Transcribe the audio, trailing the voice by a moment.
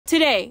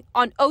Today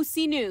on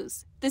OC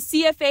News, the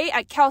CFA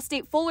at Cal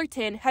State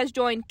Fullerton has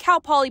joined Cal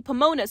Poly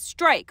Pomona's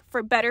strike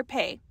for better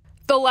pay.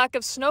 The lack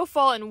of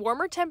snowfall and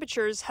warmer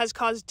temperatures has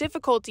caused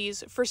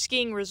difficulties for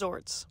skiing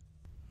resorts.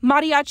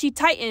 Mariachi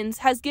Titans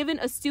has given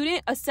a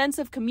student a sense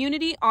of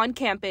community on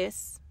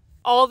campus.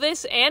 All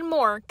this and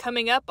more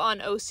coming up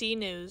on OC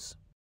News.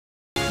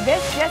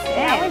 This just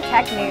now in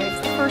tech news,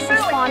 the first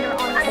responder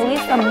on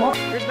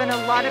There's been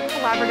a lot of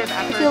collaborative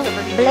efforts. I feel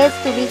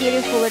blessed to be here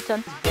in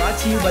Fullerton. Brought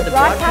to you by the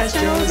broadcast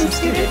journalism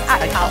students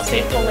at Cal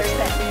State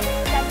Fullerton.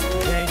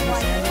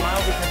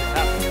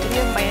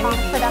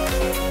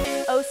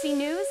 OC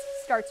News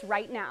starts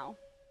right now.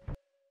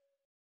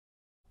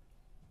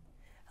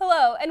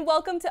 Hello and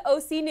welcome to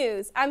OC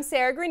News. I'm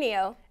Sarah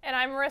Granillo. And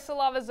I'm Marissa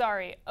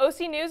Lavazari.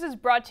 OC News is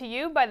brought to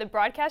you by the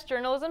broadcast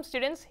journalism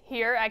students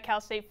here at Cal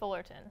State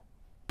Fullerton.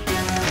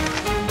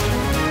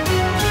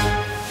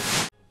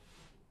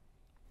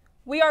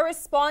 We are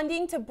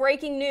responding to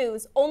breaking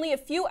news. Only a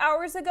few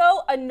hours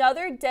ago,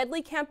 another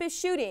deadly campus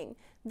shooting,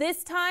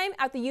 this time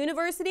at the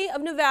University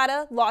of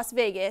Nevada, Las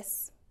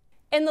Vegas.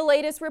 And the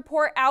latest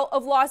report out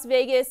of Las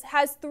Vegas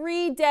has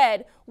 3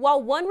 dead,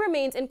 while 1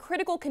 remains in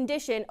critical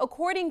condition,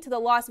 according to the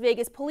Las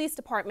Vegas Police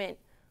Department.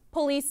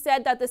 Police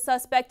said that the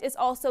suspect is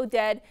also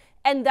dead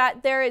and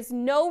that there is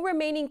no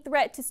remaining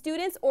threat to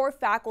students or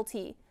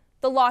faculty.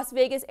 The Las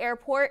Vegas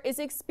airport is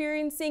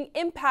experiencing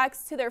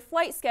impacts to their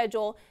flight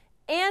schedule,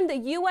 and the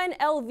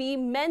UNLV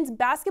men's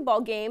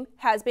basketball game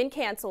has been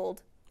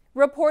canceled.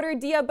 Reporter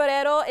Dia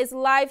Barrero is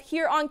live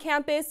here on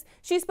campus.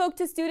 She spoke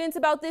to students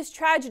about this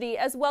tragedy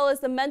as well as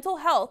the mental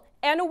health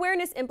and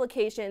awareness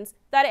implications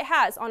that it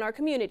has on our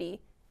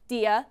community.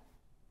 Dia?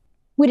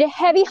 With a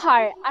heavy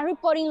heart, I'm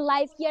reporting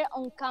live here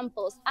on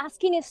campus,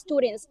 asking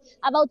students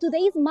about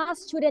today's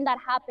mass shooting that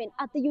happened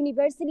at the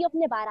University of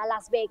Nevada,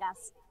 Las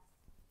Vegas.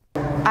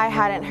 I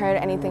hadn't heard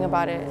anything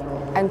about it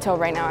until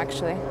right now,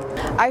 actually.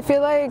 I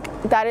feel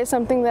like that is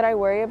something that I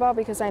worry about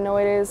because I know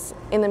it is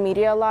in the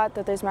media a lot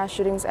that there's mass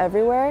shootings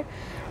everywhere.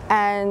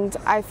 And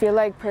I feel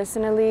like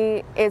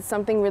personally it's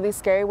something really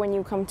scary when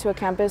you come to a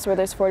campus where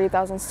there's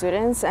 40,000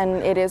 students and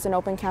it is an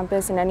open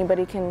campus and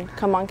anybody can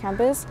come on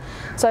campus.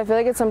 So I feel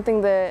like it's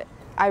something that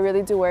I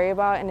really do worry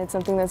about, and it's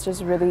something that's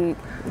just really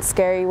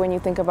scary when you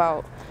think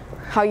about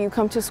how you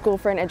come to school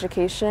for an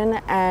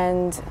education,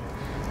 and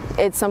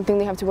it's something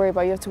you have to worry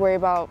about. You have to worry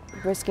about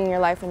risking your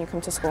life when you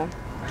come to school.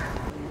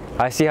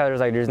 I see how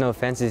there's no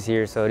fences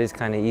here, so it is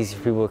kind of easy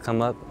for people to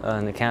come up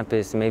on the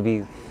campus and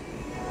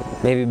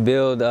maybe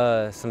build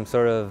some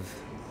sort of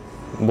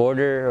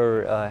border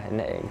or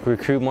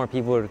recruit more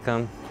people to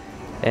come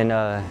and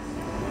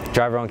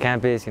drive around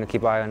campus,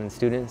 keep an eye on the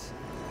students.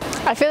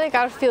 I feel like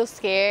I would feel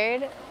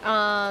scared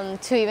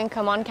to even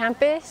come on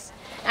campus,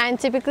 and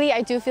typically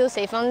I do feel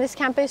safe on this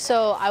campus,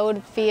 so I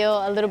would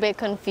feel a little bit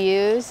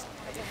confused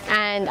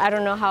and I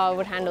don't know how I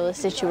would handle the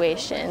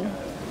situation.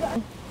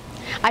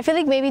 I feel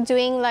like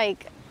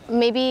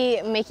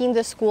maybe making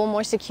the school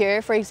more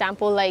secure, for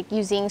example, like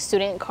using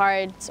student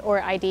cards or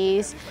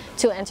IDs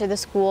to enter the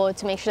school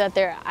to make sure that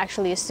they're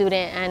actually a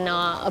student and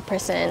not a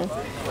person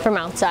from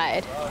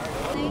outside.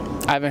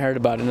 I haven't heard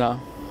about it, no.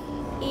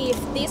 If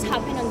this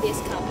happened on this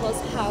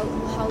campus, how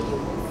you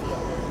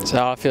would feel? So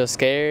I'll feel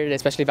scared,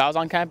 especially if I was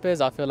on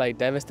campus. I'll feel like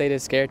devastated,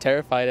 scared,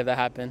 terrified if that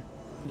happened.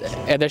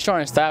 If they're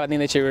short on staff, I think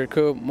they should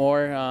recruit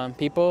more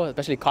people,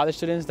 especially college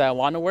students that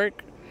want to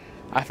work.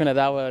 I think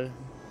that would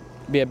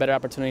be a better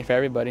opportunity for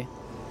everybody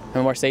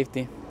and more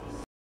safety.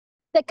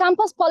 The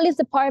campus police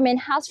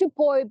department has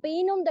reported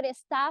being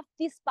understaffed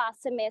this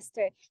past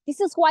semester. This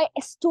is why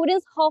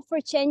students hope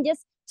for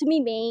changes to be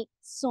made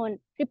soon.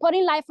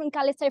 Reporting live from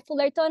Cal State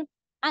Fullerton,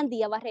 and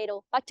Dia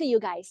Barrero. Back to you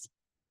guys.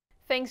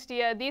 Thanks,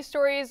 Dia. These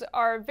stories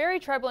are very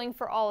troubling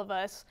for all of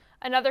us.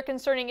 Another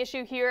concerning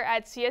issue here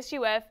at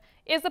CSUF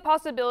is the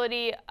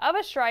possibility of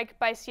a strike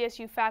by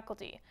CSU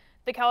faculty.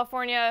 The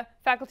California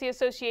Faculty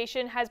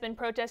Association has been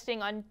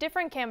protesting on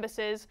different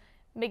campuses.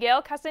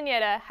 Miguel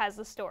Castañeda has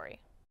the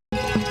story.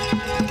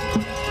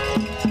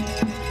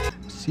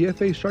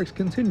 CFA strikes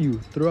continue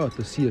throughout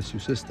the CSU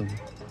system.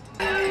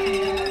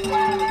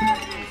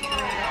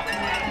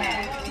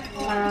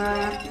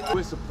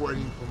 We're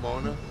supporting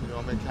Pomona.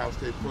 I'm at Cal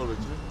State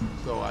Fullerton,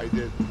 so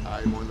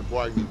I'm on the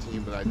bargaining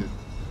team, but I did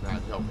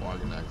not help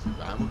organize it.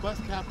 I'm a bus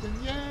captain,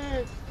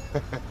 yay!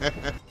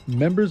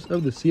 Members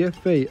of the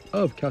CFA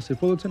of Cal State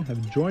Fullerton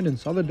have joined in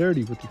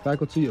solidarity with the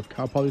faculty of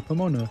Cal Poly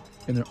Pomona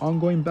in their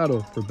ongoing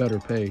battle for better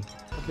pay.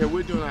 Okay,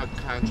 we're doing our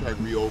contract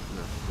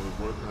reopener.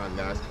 We're working on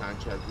last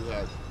contract. We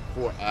had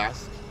 4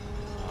 asks.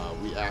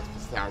 We asked for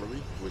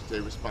salary, which they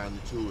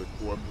responded to at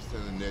 4%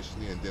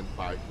 initially and then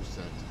 5%.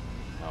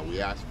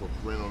 We asked for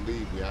parental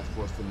leave. We asked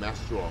for a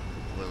semester off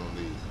for parental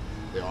leave.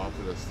 They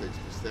offered us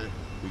 6%.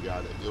 We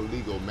got an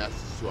illegal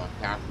message to our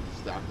faculty,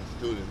 staff, and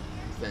students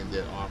saying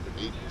they had offered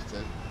 8%,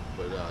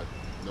 but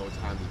no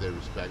time did they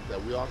respect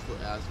that. We also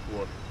asked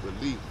for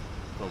relief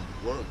from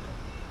work,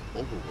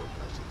 overwork,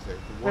 I should say,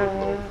 from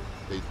workload.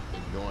 They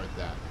ignored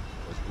that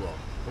as well.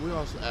 And we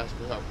also asked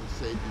for health and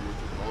safety, which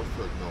was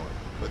also ignored.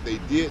 But they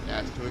did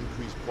ask to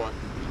increase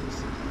parking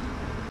fees.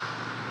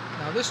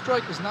 Now, this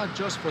strike is not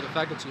just for the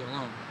faculty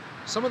alone.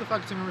 Some of the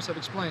faculty members have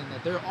explained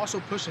that they're also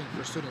pushing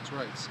for students'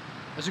 rights.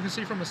 As you can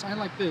see from a sign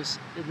like this,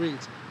 it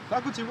reads,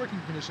 "Faculty working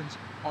conditions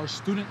are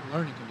student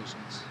learning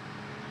conditions."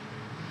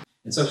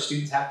 And so if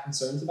students have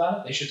concerns about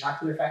it, they should talk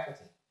to their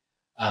faculty.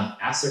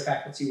 Ask their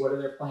faculty what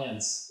are their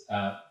plans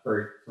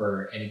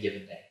for any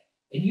given day.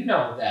 And you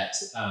know that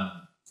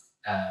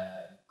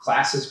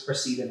classes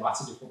proceed in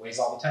lots of different ways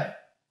all the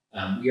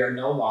time. We are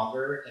no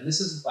longer, and this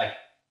is like,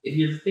 if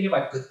you think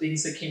about good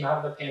things that came out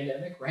of the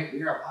pandemic, right?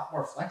 We are a lot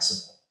more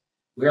flexible.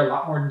 We are a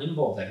lot more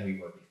nimble than we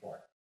were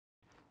before.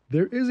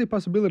 There is a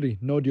possibility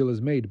no deal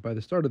is made by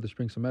the start of the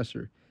spring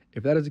semester.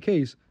 If that is the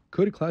case,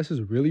 could classes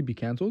really be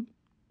canceled?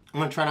 I'm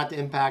going to try not to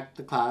impact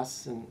the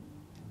class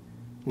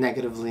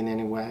negatively in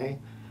any way,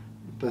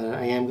 but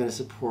I am going to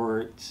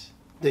support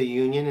the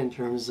union in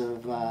terms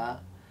of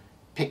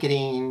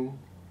picketing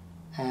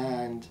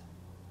and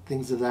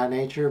things of that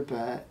nature,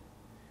 but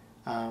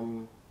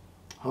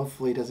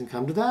hopefully it doesn't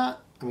come to that.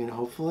 I mean,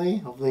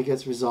 hopefully it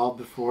gets resolved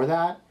before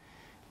that,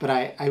 but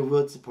I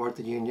would support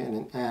the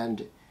union,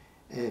 and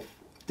if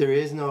there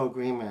is no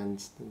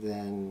agreement,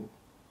 then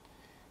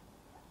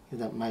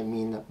that might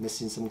mean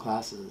missing some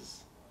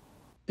classes.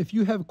 If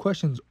you have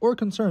questions or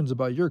concerns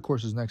about your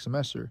courses next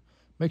semester,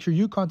 make sure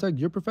you contact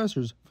your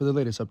professors for the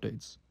latest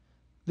updates.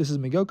 This is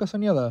Miguel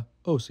Castañeda,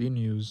 OC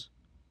News.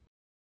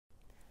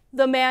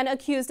 The man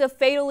accused of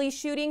fatally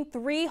shooting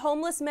 3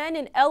 homeless men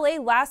in LA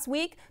last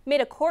week made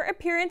a court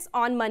appearance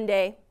on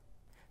Monday.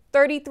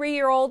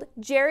 33-year-old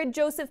Jared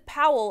Joseph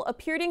Powell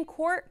appeared in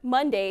court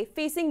Monday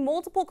facing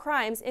multiple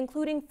crimes,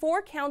 including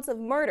 4 counts of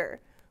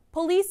murder.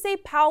 Police say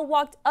Powell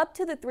walked up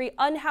to the 3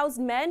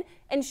 unhoused men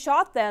and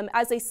shot them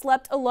as they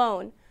slept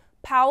alone.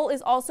 Powell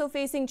is also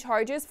facing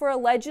charges for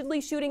allegedly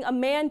shooting a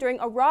man during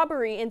a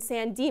robbery in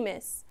San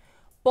Dimas.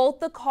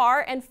 Both the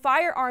car and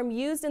firearm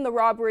used in the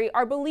robbery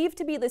are believed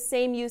to be the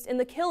same used in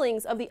the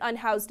killings of the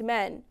unhoused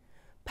men.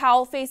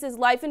 Powell faces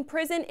life in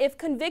prison if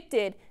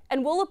convicted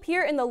and will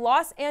appear in the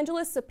Los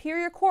Angeles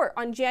Superior Court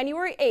on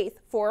January 8th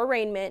for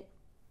arraignment.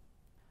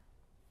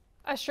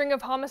 A string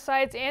of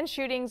homicides and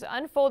shootings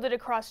unfolded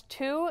across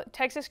 2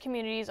 Texas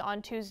communities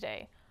on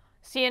Tuesday.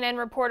 CNN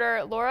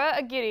reporter Laura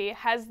Aguirre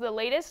has the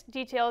latest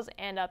details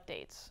and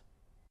updates.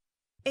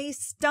 A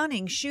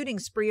stunning shooting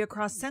spree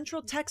across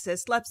central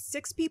Texas left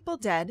 6 people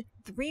dead,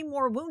 3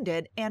 more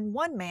wounded, and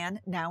 1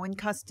 man now in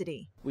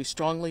custody. We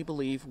strongly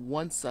believe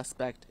one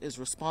suspect is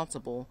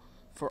responsible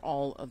for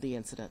all of the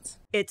incidents.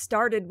 It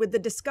started with the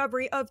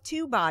discovery of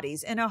 2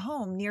 bodies in a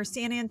home near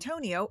San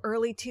Antonio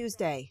early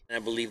Tuesday. I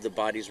believe the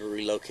bodies were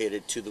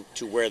relocated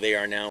to where they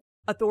are now.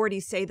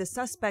 Authorities say the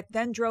suspect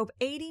then drove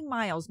 80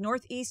 miles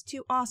northeast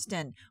to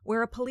Austin,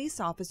 where a police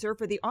officer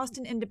for the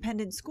Austin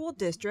Independent School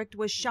District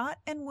was shot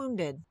and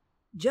wounded.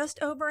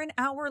 Just over an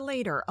hour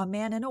later, a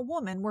man and a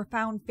woman were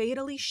found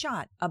fatally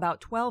shot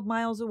about 12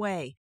 miles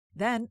away.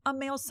 Then, a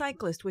male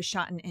cyclist was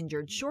shot and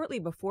injured shortly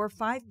before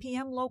 5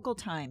 p.m. local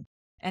time.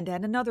 And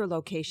at another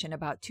location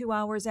about 2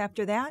 hours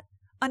after that,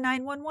 a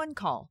 911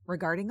 call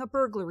regarding a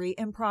burglary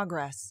in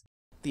progress.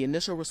 The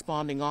initial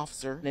responding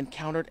officer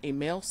encountered a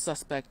male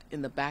suspect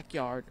in the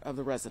backyard of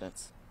the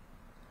residence.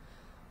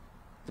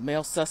 The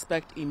male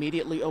suspect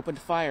immediately opened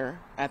fire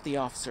at the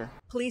officer.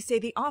 Police say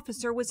the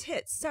officer was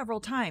hit several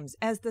times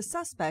as the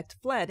suspect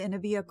fled in a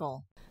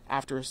vehicle.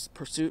 After a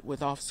pursuit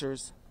with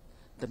officers,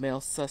 the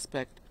male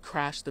suspect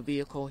crashed the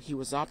vehicle he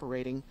was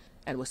operating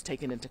and was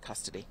taken into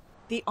custody.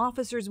 The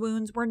officer's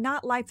wounds were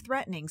not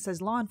life-threatening,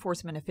 says law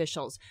enforcement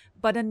officials,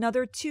 but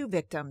another 2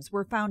 victims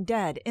were found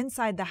dead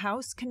inside the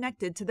house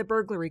connected to the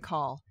burglary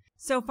call.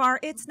 So far,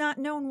 it's not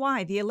known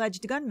why the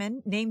alleged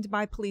gunman, named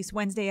by police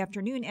Wednesday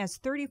afternoon as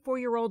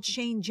 34-year-old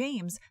Shane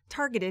James,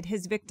 targeted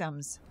his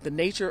victims. The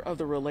nature of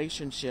the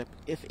relationship,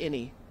 if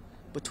any,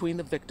 between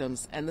the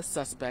victims and the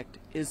suspect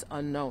is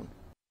unknown.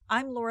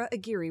 I'm Laura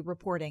Aguirre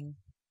reporting.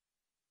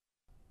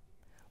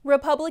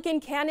 Republican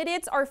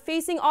candidates are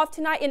facing off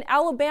tonight in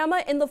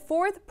Alabama in the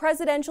 4th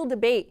presidential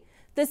debate.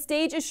 The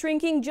stage is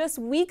shrinking just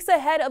weeks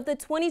ahead of the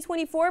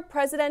 2024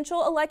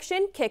 presidential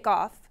election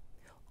kickoff.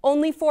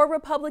 Only 4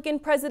 Republican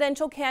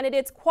presidential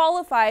candidates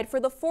qualified for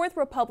the 4th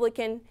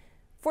Republican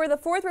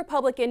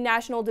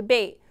national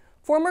debate.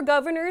 Former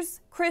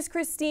governors Chris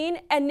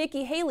Christine and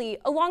Nikki Haley,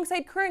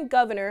 alongside current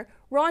governor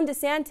Ron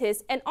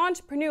DeSantis and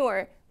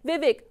entrepreneur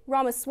Vivek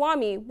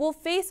Ramaswamy, will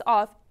face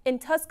off in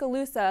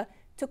Tuscaloosa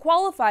to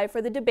qualify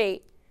for the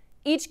debate.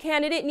 Each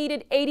candidate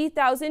needed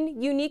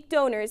 80,000 unique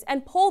donors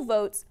and poll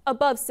votes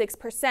above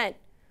 6%.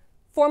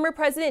 Former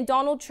President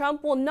Donald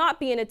Trump will not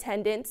be in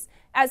attendance,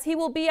 as he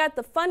will be at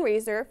the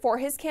fundraiser for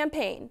his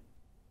campaign.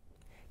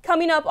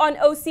 Coming up on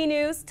OC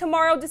News,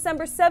 tomorrow,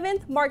 December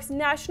 7th, marks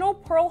National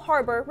Pearl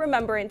Harbor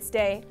Remembrance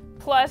Day.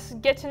 Plus,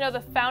 get to know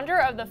the founder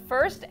of the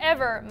first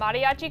ever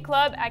Mariachi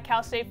Club at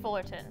Cal State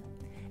Fullerton.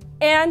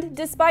 And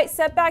despite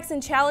setbacks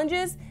and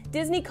challenges,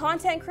 Disney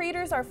content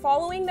creators are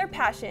following their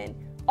passion.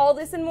 All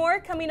this and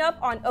more coming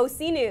up on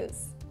OC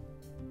News.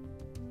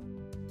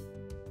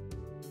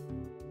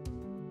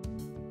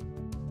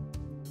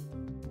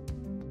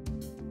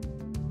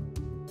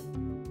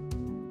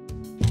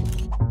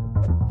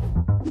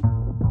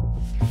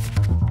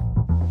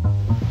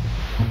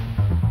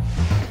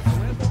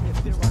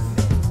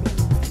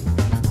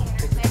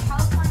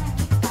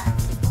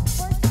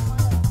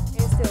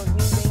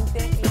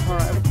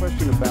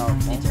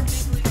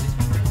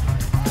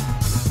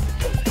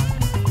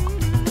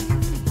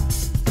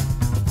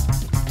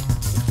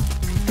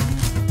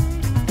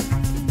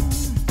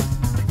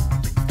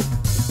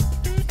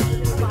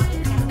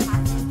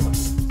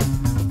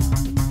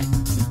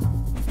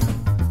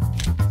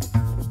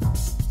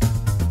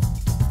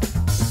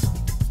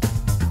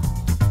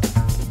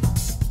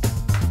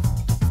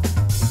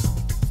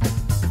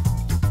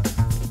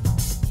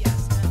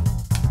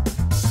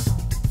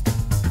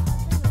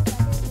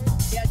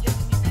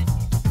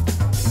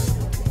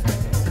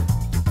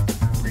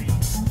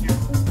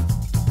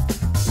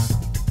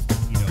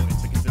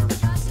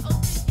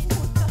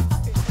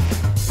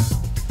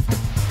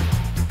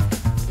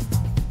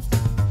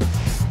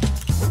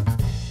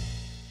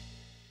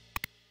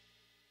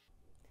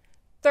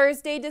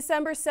 Thursday,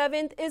 December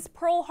 7th is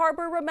Pearl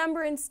Harbor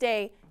Remembrance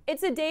Day.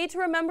 It's a day to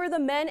remember the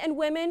men and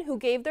women who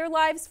gave their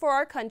lives for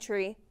our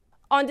country.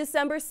 On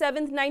December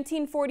 7th,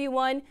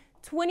 1941,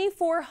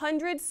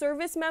 2,400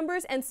 service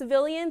members and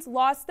civilians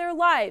lost their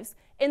lives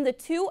in the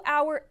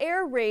 2-hour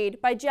air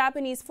raid by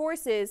Japanese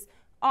forces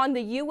on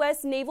the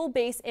U.S. naval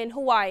base in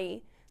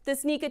Hawaii. The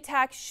sneak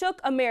attack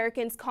shook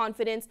Americans'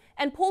 confidence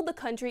and pulled the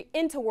country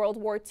into World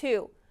War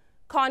II.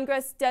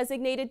 Congress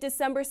designated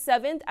December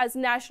 7th as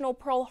National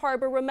Pearl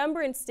Harbor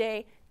Remembrance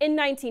Day in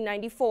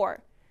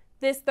 1994.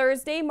 This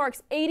Thursday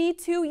marks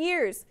 82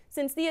 years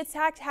since the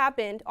attack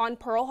happened on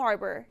Pearl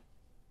Harbor.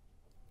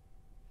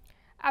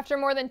 After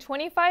more than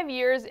 25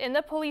 years in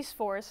the police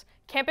force,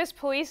 Campus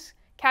Police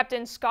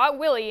Captain Scott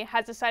Willey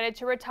has decided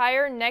to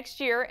retire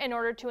next year in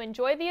order to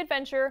enjoy the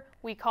adventure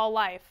we call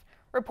life.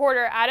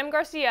 Reporter Adam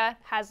Garcia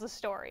has the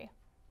story.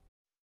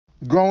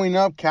 Growing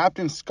up,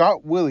 Captain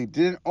Scott Willey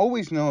didn't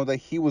always know that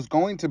he was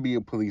going to be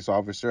a police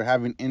officer,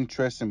 having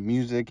interests in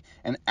music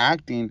and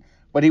acting,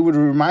 but he would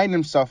remind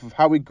himself of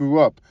how he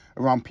grew up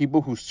around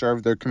people who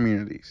served their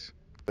communities.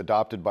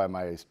 Adopted by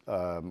my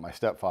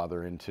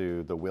stepfather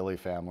into the Willey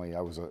family.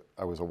 I was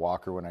a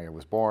walker when I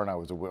was born. I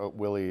was a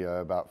Willey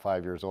about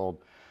 5 years old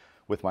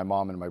with my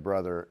mom and my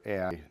brother,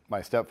 and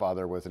my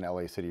stepfather was an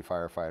LA City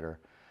firefighter,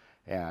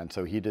 and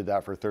so he did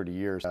that for 30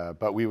 years.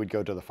 But we would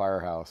go to the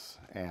firehouse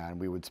and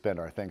we would spend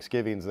our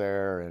Thanksgivings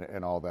there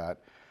and all that.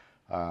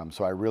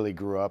 So I really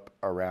grew up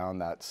around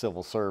that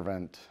civil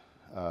servant,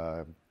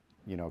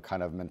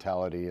 kind of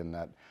mentality and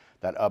that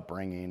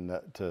upbringing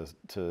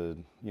to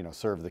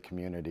serve the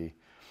community.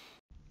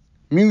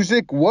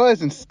 Music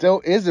was and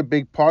still is a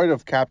big part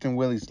of Captain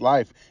Willey's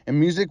life, and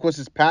music was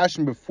his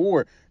passion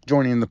before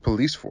joining the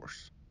police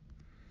force.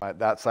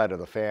 That side of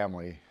the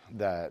family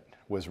that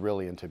was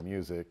really into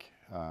music,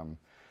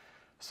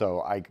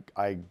 so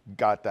I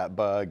got that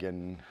bug,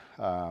 and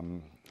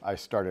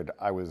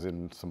I was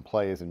in some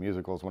plays and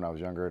musicals when I was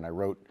younger, and I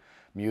wrote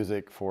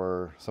music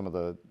for some of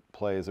the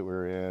plays that we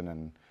were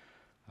in,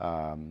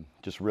 and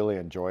just really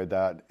enjoyed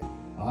that.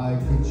 I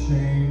could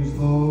change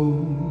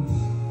those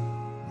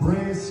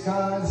gray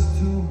skies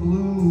to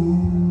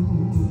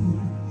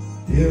blue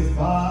if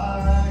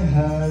I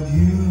had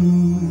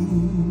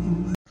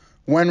you.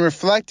 When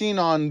reflecting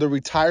on the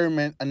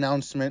retirement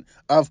announcement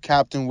of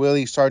Captain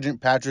Willey, Sergeant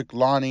Patrick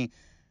Lonnie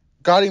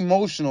got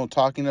emotional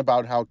talking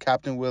about how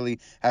Captain Willey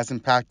has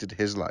impacted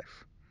his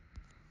life.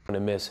 I'm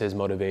going to miss his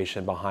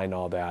motivation behind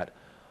all that,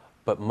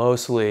 but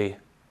mostly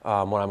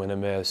what I'm going to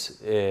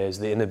miss is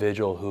the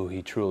individual who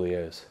he truly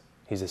is.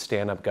 He's a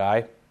stand-up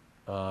guy.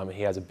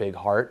 He has a big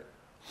heart.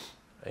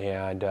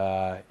 And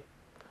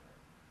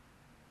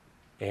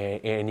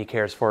he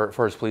cares for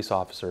his police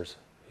officers.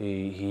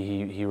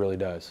 He really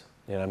does.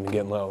 And I'm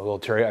getting a little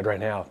teary-eyed right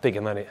now,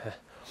 thinking that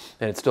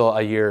and it's still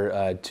a year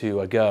or two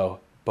ago,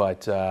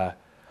 but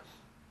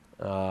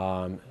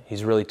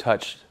he's really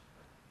touched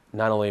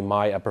not only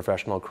my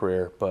professional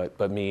career,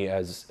 but me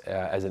as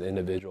an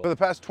individual. For the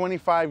past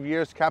 25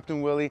 years,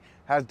 Captain Willey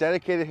has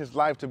dedicated his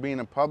life to being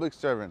a public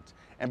servant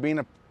and being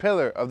a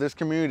pillar of this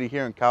community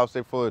here in Cal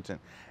State Fullerton.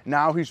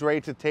 Now he's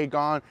ready to take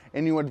on a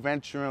new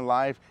adventure in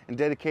life and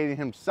dedicating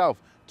himself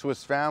to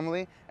his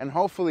family and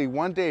hopefully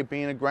one day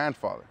being a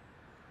grandfather.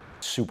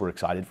 Super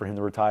excited for him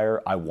to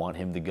retire. I want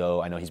him to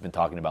go. I know he's been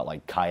talking about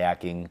like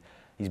kayaking.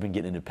 He's been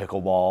getting into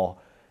pickleball.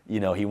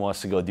 He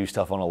wants to go do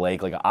stuff on a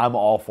lake. Like, I'm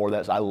all for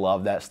that. I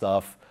love that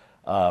stuff.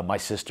 My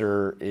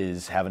sister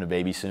is having a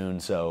baby soon,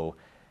 so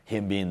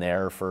him being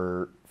there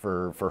for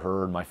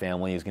her and my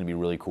family is going to be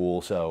really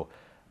cool. So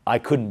I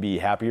couldn't be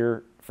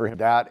happier for him.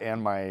 That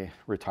and my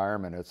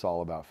retirement, it's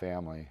all about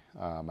family.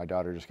 My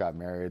daughter just got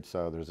married,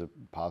 so there's a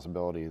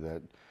possibility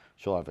that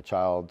she'll have a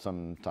child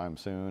sometime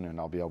soon, and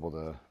I'll be able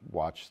to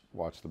watch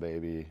the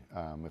baby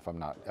if I'm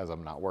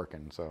not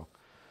working. So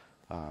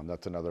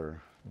that's another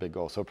big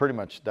goal. So pretty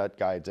much that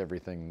guides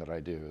everything that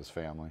I do is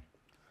family.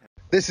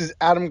 This is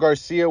Adam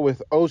Garcia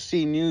with OC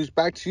News.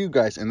 Back to you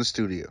guys in the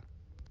studio.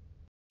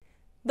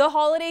 The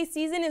holiday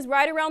season is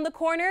right around the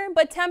corner,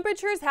 but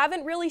temperatures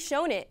haven't really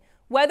shown it.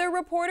 Weather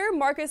reporter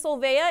Marcus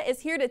Olvea is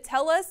here to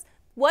tell us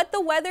what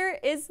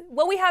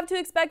we have to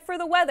expect for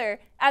the weather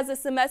as the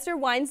semester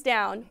winds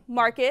down.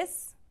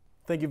 Marcus?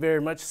 Thank you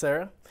very much,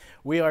 Sarah.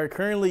 We are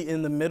currently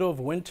in the middle of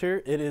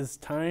winter. It is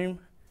time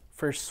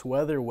for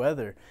sweater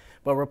weather,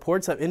 but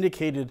reports have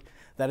indicated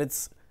that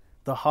it's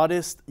the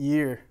hottest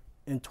year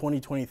in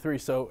 2023,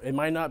 so it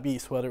might not be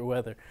sweater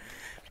weather.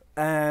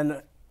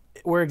 And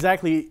we're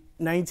exactly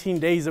 19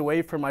 days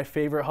away from my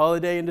favorite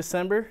holiday in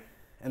December,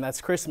 and that's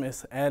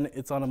Christmas, and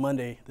it's on a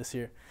Monday this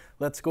year.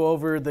 Let's go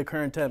over the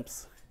current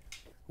temps.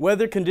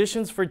 Weather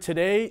conditions for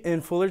today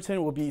in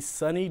Fullerton will be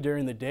sunny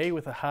during the day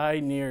with a high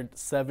near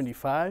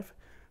 75,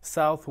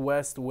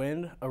 southwest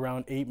wind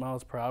around 8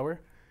 miles per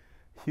hour.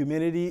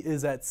 Humidity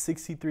is at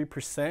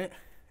 63%,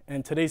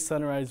 and today's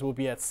sunrise will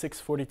be at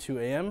 6:42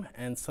 a.m.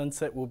 and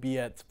sunset will be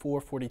at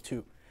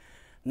 4:42.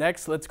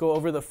 Next, let's go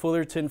over the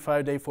Fullerton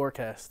 5-day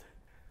forecast.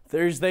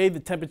 Thursday, the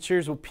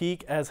temperatures will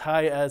peak as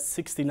high as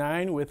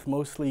 69 with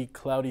mostly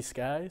cloudy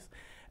skies,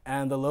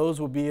 and the lows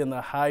will be in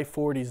the high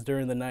 40s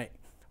during the night.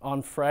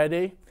 On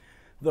Friday,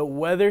 the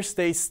weather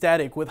stays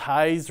static with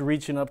highs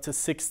reaching up to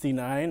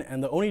 69,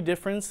 and the only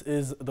difference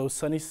is those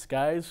sunny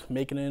skies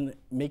making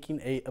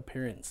an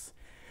appearance.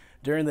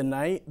 During the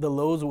night, the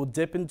lows will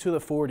dip into the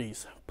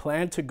 40s.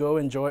 Plan to go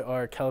enjoy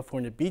our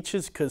California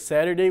beaches because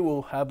Saturday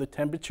we'll have the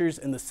temperatures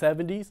in the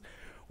 70s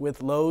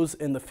with lows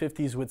in the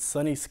 50s with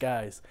sunny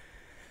skies.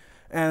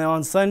 And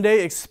on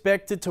Sunday,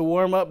 expect it to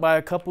warm up by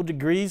a couple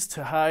degrees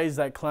to highs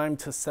that climb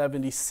to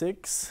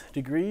 76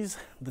 degrees.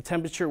 The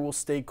temperature will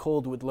stay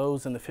cold with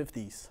lows in the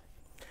 50s.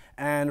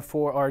 And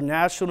for our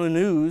national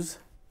news,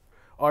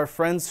 our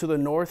friends to the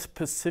north,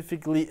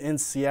 specifically in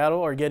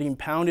Seattle, are getting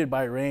pounded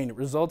by rain,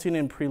 resulting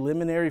in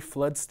preliminary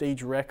flood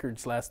stage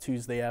records last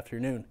Tuesday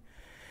afternoon.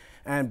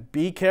 And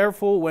be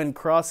careful when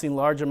crossing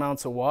large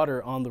amounts of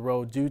water on the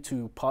road due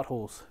to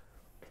potholes.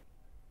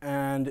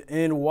 And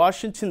in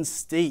Washington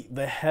State,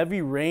 the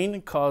heavy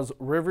rain caused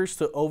rivers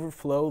to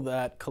overflow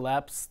that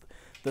collapsed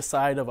the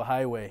side of a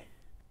highway.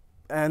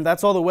 And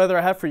that's all the weather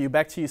I have for you.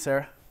 Back to you,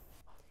 Sarah.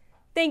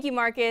 Thank you,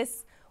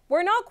 Marcus.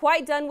 We're not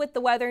quite done with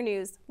the weather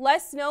news.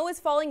 Less snow is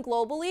falling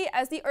globally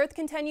as the Earth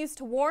continues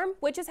to warm,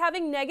 which is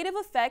having negative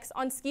effects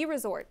on ski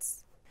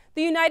resorts.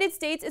 The United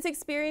States is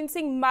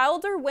experiencing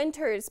milder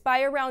winters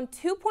by around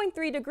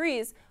 2.3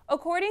 degrees,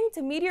 according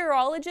to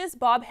meteorologist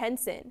Bob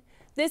Henson.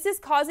 This is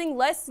causing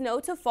less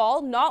snow to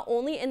fall not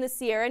only in the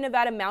Sierra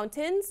Nevada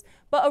mountains,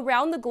 but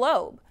around the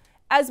globe.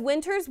 As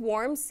winters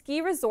warm,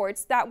 ski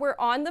resorts that were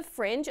on the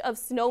fringe of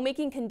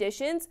snowmaking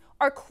conditions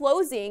are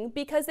closing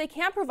because they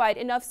can't provide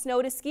enough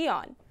snow to ski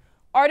on.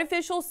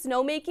 Artificial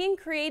snowmaking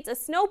creates a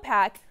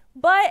snowpack,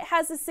 but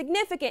has a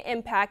significant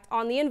impact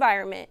on the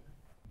environment.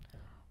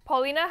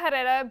 Paulina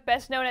Herrera,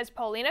 best known as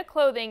Paulina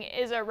Clothing,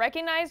 is a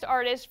recognized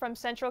artist from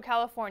Central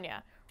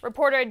California.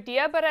 Reporter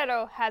Dia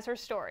Barrero has her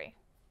story.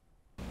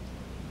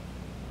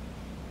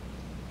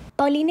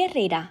 Paulina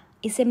Herrera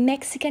is a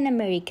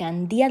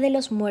Mexican-American Dia de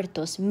los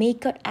Muertos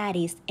makeup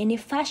artist and a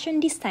fashion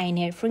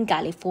designer from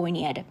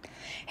California.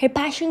 Her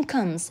passion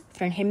comes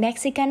from her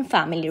Mexican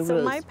family roots.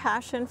 So my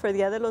passion for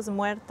Dia de los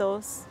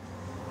Muertos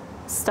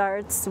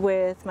starts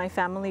with my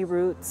family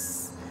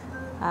roots.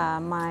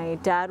 My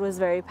dad was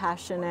very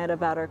passionate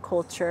about our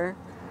culture.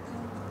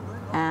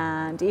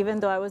 And even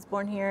though I was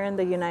born here in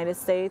the United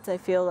States, I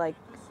feel like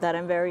that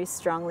I'm very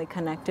strongly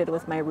connected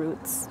with my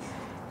roots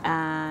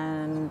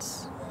and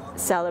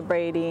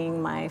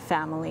celebrating my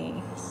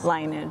family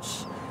lineage,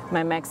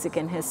 my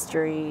Mexican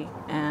history,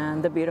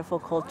 and the beautiful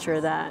culture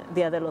that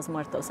Dia de los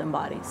Muertos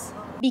embodies.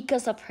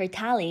 Because of her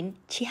talent,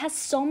 she has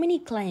so many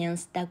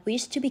clients that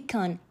wish to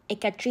become a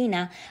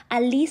Catrina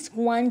at least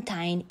one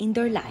time in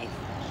their life.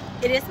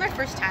 It is my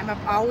first time.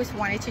 I've always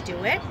wanted to do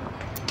it.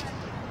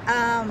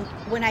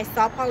 When I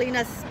saw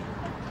Paulina's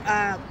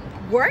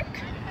work,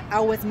 I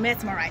was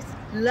mesmerized,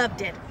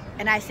 loved it.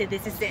 And I said,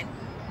 this is it.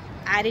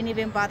 I didn't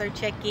even bother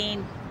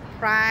checking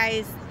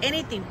price,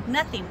 anything,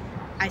 nothing.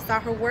 I saw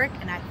her work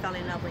and I fell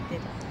in love with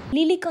it.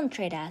 Lily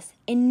Contreras,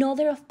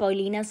 another of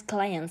Paulina's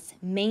clients,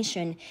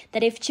 mentioned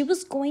that if she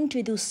was going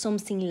to do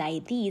something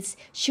like this,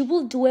 she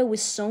will do it with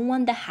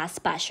someone that has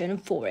passion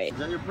for it. Is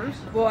that your purse?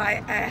 Well,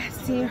 I've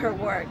seen her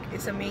work.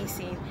 It's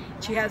amazing.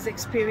 She has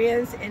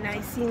experience, and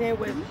I've seen it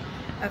with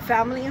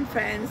family and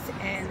friends,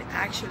 and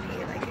actually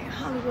like in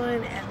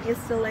Hollywood and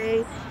East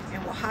LA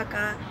and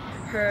Oaxaca.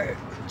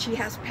 She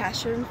has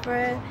passion for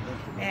it,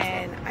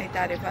 and I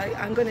thought if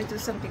I'm going to do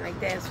something like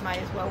this, might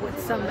as well with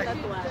somebody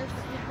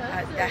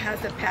that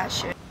has the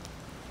passion.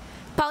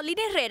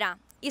 Paulina Herrera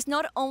is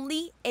not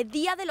only a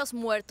Dia de los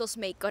Muertos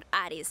makeup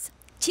artist,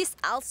 she's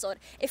also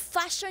a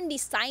fashion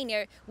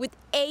designer with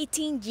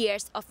 18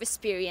 years of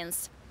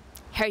experience.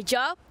 Her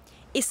job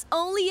is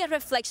only a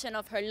reflection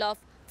of her love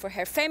for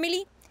her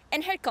family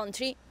and her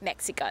country,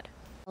 Mexico.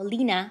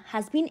 Paulina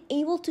has been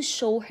able to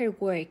show her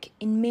work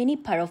in many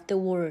parts of the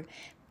world,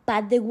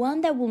 but the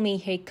one that will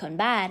make her come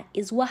back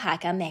is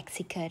Oaxaca,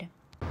 Mexico.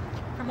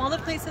 From all the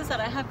places that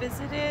I have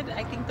visited,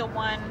 I think the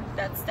one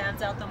that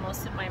stands out the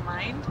most in my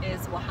mind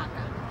is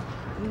Oaxaca.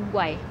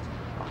 Why?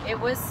 It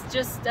was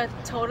just a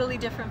totally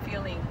different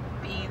feeling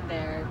being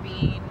there,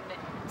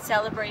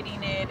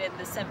 celebrating it in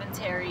the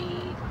cemetery,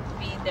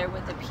 being there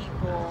with the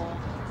people.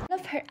 One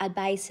of her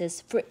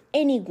advices for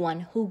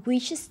anyone who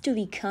wishes to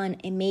become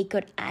a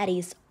makeup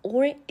artist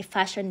or a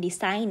fashion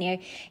designer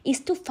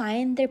is to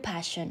find their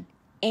passion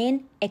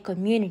and a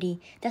community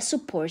that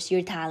supports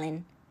your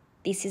talent.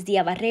 This is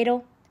Dia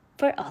Barrero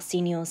for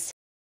Aussie News.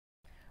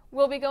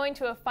 We'll be going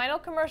to a final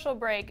commercial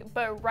break,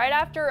 but right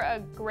after a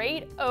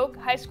Great Oak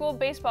High School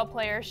baseball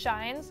player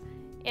shines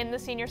in the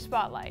senior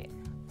spotlight.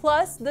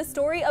 Plus, the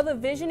story of a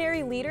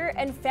visionary leader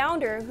and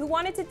founder who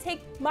wanted to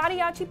take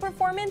mariachi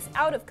performance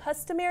out of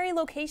customary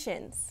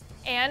locations.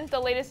 And the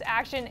latest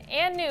action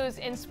and news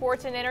in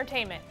sports and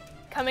entertainment.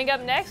 Coming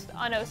up next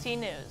on OC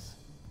News.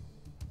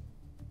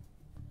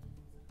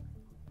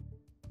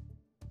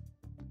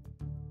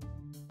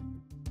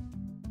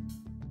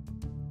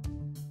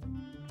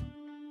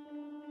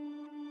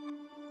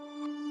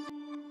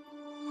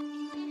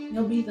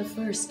 You'll be the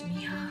first,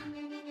 mija.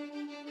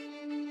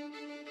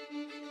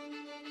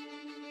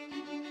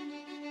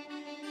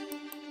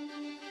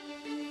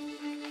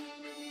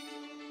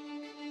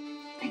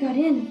 got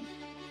in.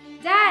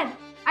 Dad,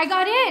 I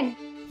got in.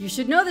 You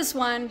should know this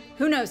one.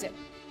 Who knows it?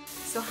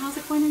 So how's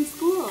it going in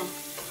school?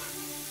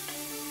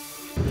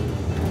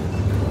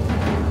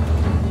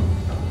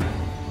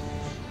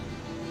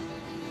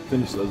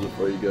 Finish those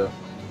before you go.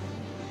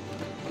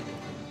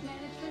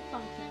 Management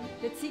function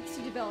that seeks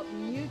to develop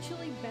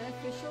mutually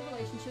beneficial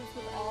relationships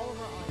with all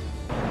of our audience.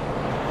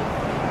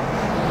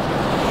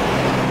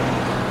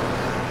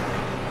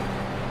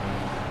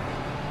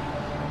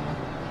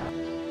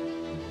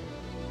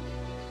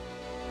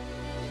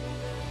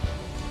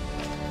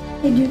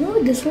 Hey, do you know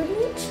what this word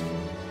means?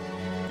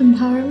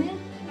 Empowerment?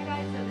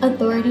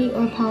 Authority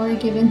or power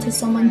given to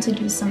someone to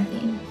do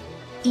something.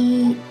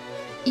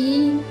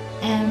 E-M-P-O-W-E-R-M-E-N-T.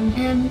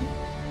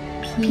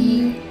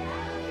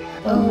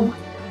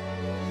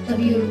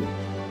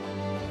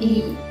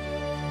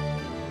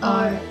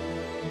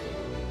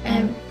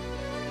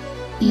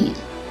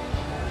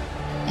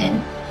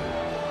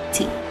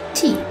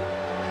 T.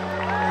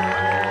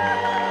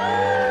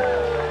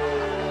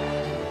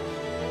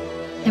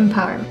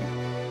 Empowerment.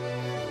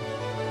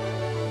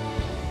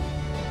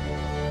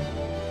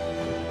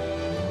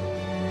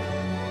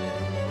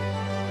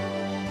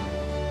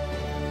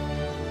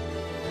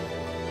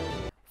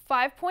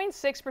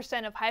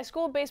 5.6% of high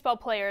school baseball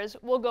players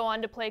will go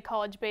on to play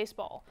college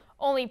baseball.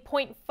 Only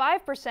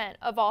 0.5%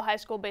 of all high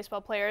school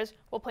baseball players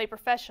will play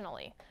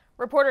professionally.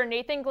 Reporter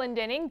Nathan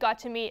Glendenning got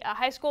to meet a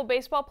high school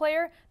baseball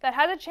player that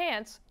has a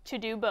chance to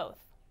do both.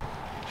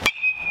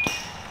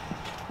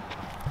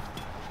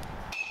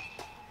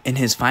 In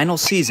his final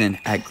season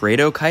at Great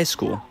Oak High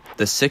School,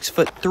 the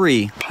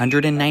 6'3",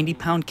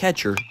 190-pound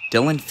catcher,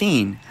 Dylan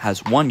Feen,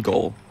 has one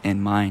goal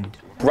in mind.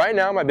 Right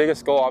now, my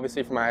biggest goal,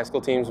 obviously, for my high school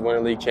team is win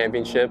a league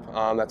championship.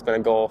 That's been a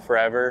goal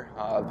forever.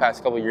 The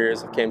past couple of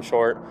years have came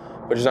short,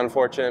 which is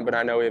unfortunate, but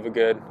I know we have a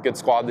good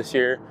squad this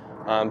year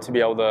to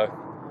be able to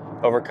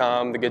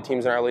overcome the good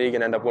teams in our league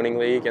and end up winning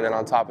league. And then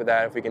on top of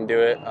that, if we can do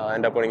it,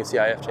 end up winning a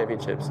CIF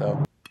championship.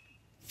 So,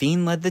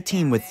 Feen led the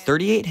team with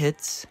 38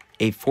 hits,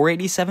 a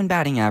 .487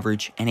 batting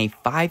average, and a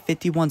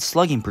 .551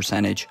 slugging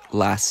percentage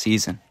last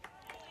season.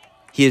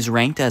 He is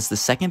ranked as the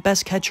second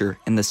best catcher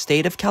in the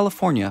state of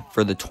California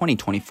for the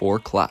 2024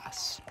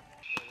 class.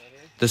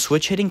 The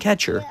switch-hitting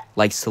catcher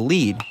likes to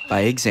lead by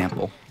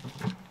example.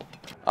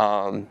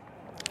 For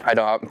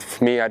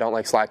me, I don't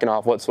like slacking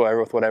off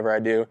whatsoever with whatever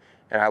I do.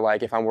 And I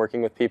like, if I'm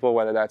working with people,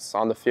 whether that's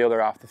on the field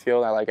or off the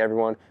field, I like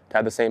everyone to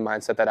have the same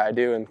mindset that I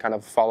do and kind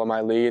of follow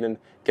my lead and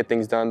get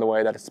things done the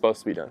way that it's supposed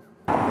to be done.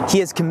 He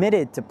is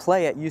committed to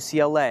play at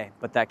UCLA,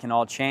 but that can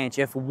all change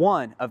if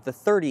one of the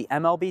 30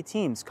 MLB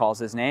teams calls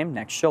his name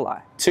next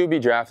July. To be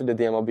drafted to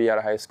the MLB out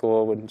of high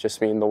school would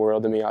just mean the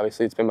world to me.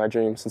 Obviously, it's been my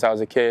dream since I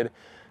was a kid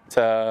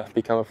to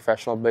become a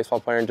professional baseball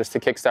player, and just to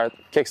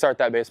kickstart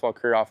that baseball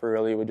career off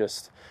really would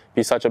just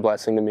be such a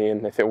blessing to me.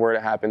 And if it were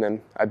to happen,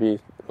 then I'd be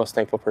the most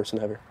thankful person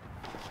ever.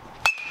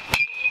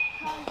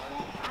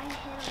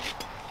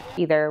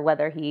 Either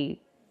whether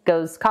he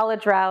goes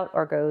college route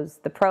or goes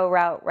the pro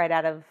route right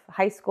out of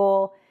high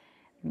school,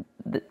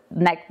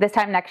 this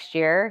time next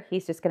year,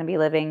 he's just going to be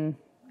living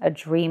a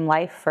dream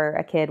life for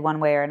a kid one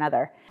way or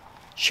another.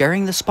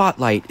 Sharing the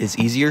spotlight is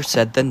easier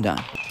said than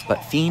done,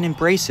 but Feen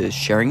embraces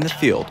sharing the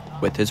field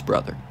with his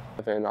brother.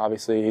 And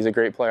obviously, he's a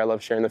great player. I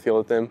love sharing the field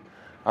with him.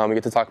 We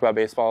get to talk about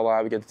baseball a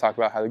lot. We get to talk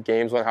about how the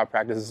games went, how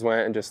practices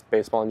went, and just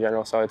baseball in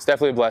general. So it's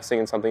definitely a blessing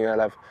and something that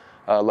I've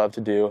loved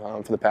to do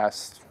for the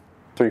past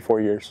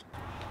 3-4 years.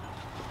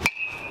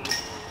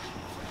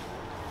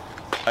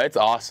 It's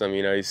awesome.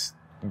 You know, he's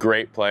a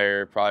great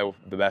player, probably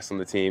the best on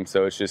the team.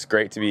 So it's just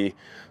great to be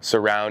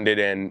surrounded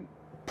and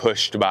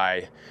pushed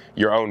by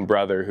your own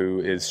brother who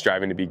is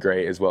striving to be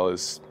great, as well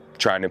as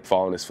trying to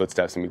follow in his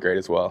footsteps and be great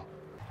as well.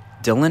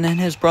 Dylan and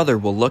his brother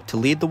will look to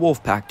lead the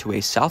Wolfpack to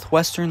a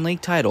Southwestern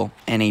League title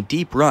and a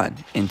deep run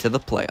into the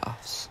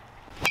playoffs.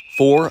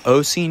 For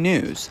OC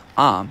News,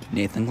 I'm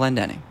Nathan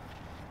Glendenning.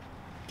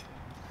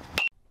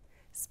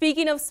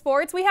 Speaking of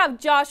sports, we have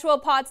Joshua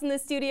Potts in the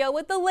studio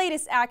with the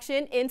latest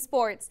action in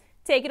sports.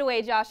 Take it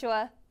away,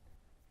 Joshua.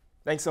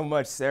 Thanks so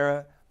much,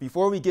 Sarah.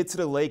 Before we get to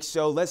the Lake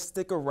Show, let's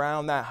stick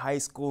around that high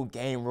school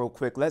game real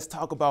quick. Let's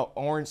talk about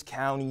Orange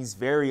County's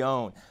very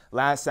own.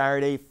 Last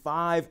Saturday,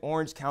 5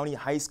 Orange County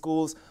high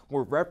schools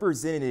were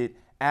represented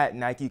at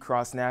Nike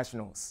Cross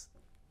Nationals.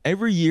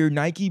 Every year,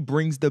 Nike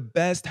brings the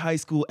best high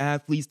school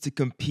athletes to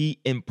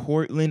compete in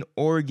Portland,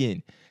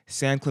 Oregon.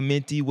 San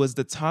Clemente was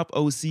the top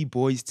OC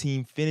boys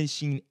team,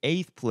 finishing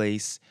 8th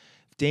place.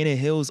 Dana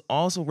Hills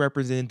also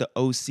represented the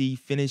OC,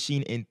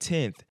 finishing in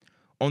 10th.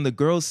 On the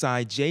girls'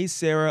 side, Jay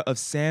Serra of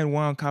San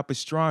Juan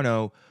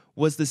Capistrano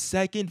was the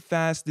second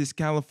fastest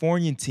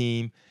Californian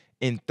team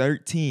in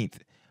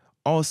 13th.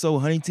 Also,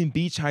 Huntington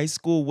Beach High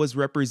School was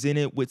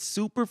represented with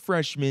super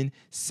freshman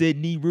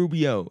Sydney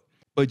Rubio.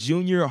 But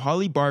junior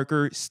Holly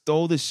Barker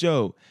stole the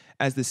show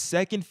as the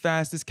second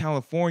fastest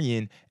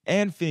Californian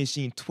and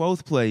finishing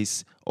 12th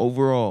place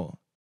overall.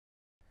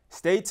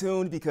 Stay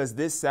tuned because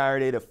this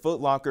Saturday, the Foot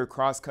Locker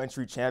Cross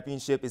Country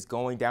Championship is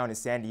going down in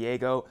San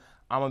Diego.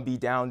 I'm going to be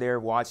down there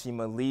watching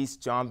Melise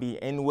John-B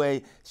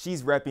Inouye.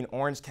 She's repping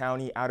Orange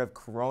County out of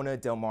Corona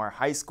Del Mar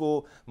High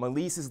School.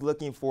 Melise is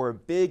looking for a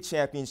big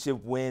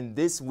championship win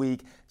this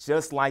week,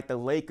 just like the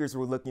Lakers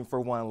were looking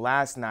for one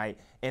last night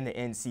in the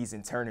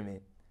in-season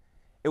tournament.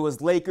 It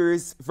was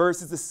Lakers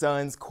versus the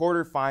Suns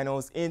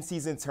quarterfinals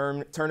in-season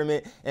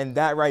tournament, and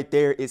that right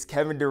there is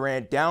Kevin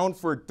Durant down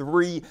for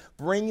 3,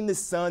 bringing the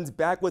Suns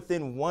back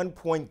within 1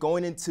 point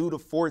going into the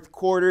fourth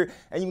quarter.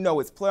 And you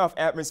know it's playoff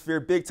atmosphere,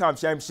 big-time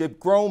championship,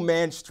 grown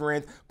man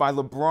strength by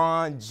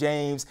LeBron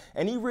James,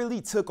 and he really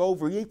took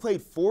over. He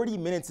played 40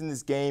 minutes in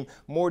this game,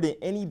 more than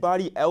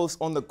anybody else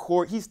on the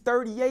court. He's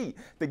 38.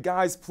 The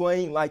guy's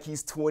playing like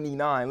he's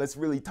 29. Let's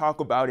really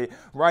talk about it.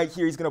 Right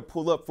here, he's going to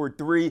pull up for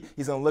 3.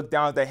 He's going to look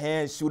down at the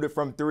hand, shoot it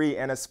from 3,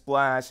 and a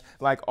splash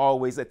like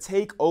always. A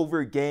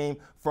takeover game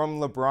from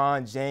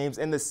LeBron James.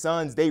 And the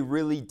Suns, they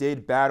really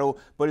did battle,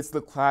 but it's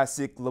the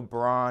classic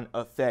LeBron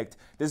effect.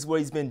 This is what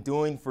he's been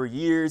doing for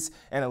years,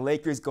 and the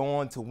Lakers go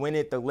on to win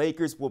it. The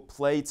Lakers will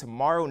play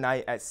tomorrow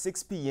night at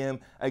 6 p.m.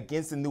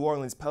 against the New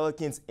Orleans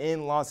Pelicans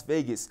in Las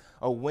Vegas.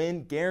 A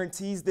win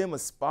guarantees them a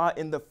spot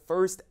in the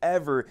first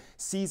ever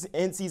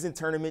in-season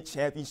tournament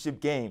championship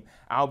game.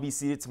 I'll be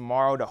seated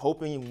tomorrow to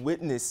hoping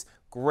witness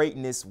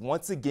greatness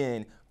once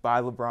again by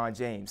LeBron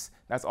James.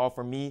 That's all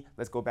from me.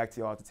 Let's go back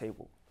to y'all at the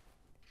table.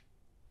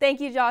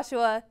 Thank you,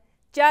 Joshua.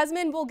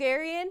 Jasmine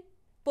Bulgarian,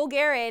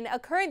 a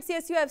current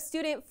CSUF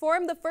student,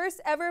 formed the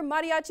first ever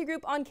mariachi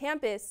group on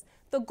campus.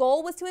 The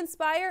goal was to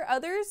inspire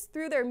others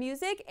through their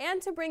music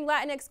and to bring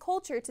Latinx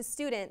culture to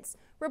students.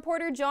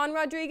 Reporter John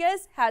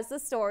Rodriguez has the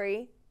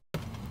story.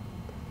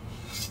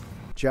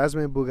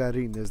 Jasmine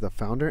Bulgarian is the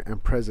founder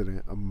and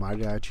president of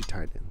Mariachi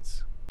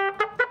Titans.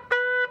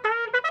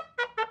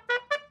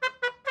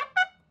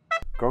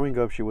 Growing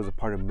up, she was a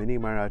part of many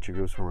mariachi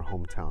groups from her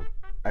hometown.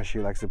 As she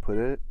likes to put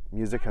it,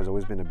 music has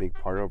always been a big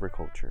part of her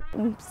culture.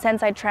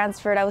 Since I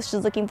transferred, I was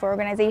just looking for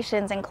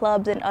organizations and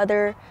clubs and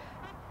other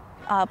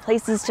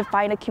places to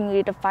find a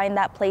community, to find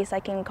that place I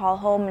can call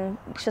home and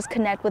just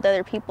connect with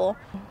other people.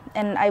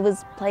 And I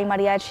was playing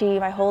mariachi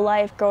my whole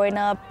life growing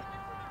up,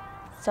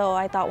 so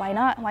I thought, why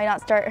not? Why not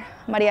start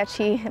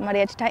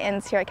Mariachi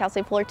Titans here at Cal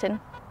State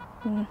Fullerton?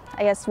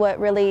 I guess what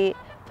really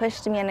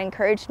pushed me and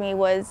encouraged me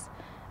was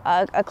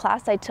a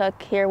class I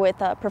took here with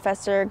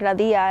Professor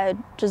Gradia.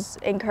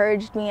 Just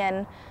encouraged me,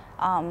 and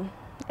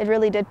it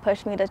really did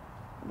push me to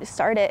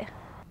start it.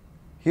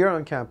 Here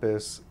on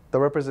campus, the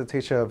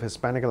representation of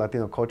Hispanic and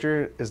Latino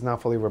culture is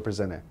not fully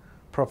represented.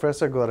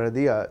 Professor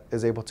Gradia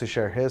is able to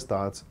share his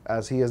thoughts,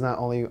 as he is not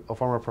only a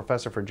former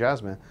professor for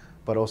Jasmine,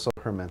 but also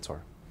her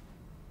mentor.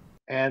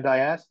 And I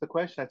asked the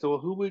question, I said,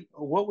 well,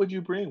 what would you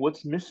bring?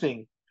 What's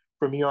missing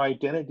from your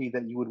identity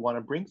that you would want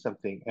to bring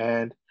something?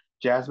 And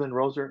Jasmine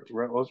rose her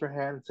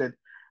hand and said,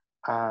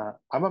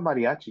 I'm a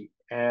mariachi,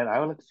 and I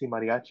would like to see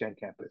mariachi on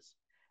campus.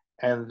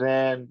 And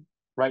then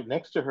right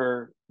next to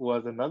her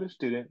was another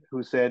student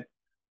who said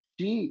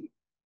she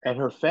and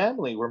her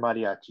family were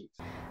mariachis.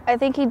 I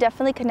think he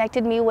definitely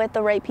connected me with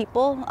the right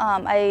people.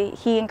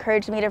 He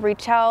encouraged me to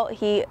reach out.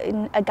 He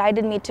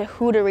guided me to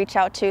who to reach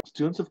out to.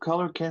 Students of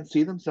color can't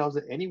see themselves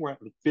anywhere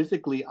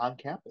physically on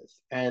campus.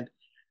 And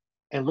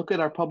look at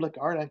our public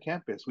art on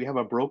campus. We have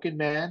a broken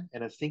man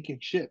and a sinking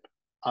ship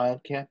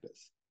on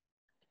campus.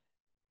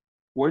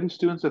 Where do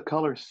students of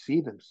color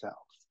see themselves?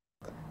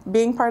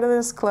 Being part of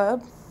this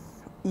club,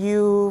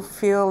 you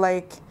feel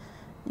like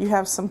you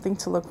have something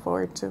to look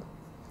forward to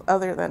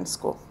other than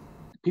school.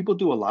 People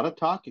do a lot of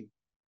talking.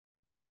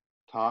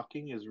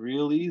 Talking is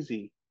real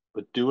easy,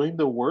 but doing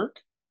the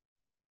work,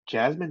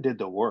 Jasmine did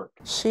the work.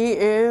 She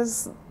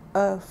is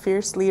a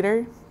fierce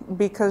leader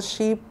because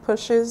she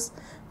pushes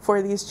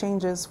for these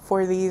changes,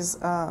 for these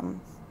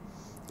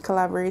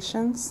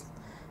collaborations.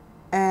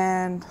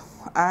 And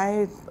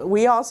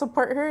we all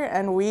support her,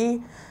 and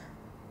we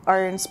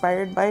are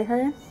inspired by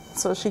her.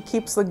 So she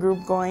keeps the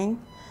group going,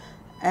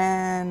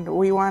 and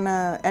we want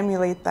to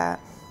emulate that,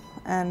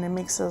 and it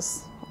makes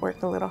us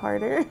work a little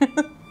harder.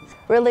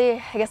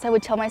 Really, I guess I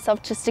would tell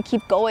myself just to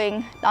keep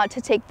going, not to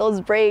take those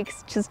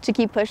breaks, just to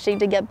keep pushing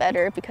to get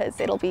better, because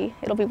it'll be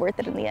worth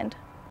it in the end.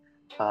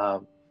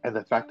 And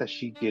the fact that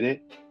she did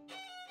it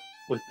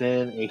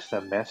within a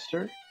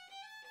semester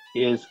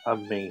is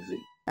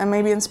amazing. And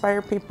maybe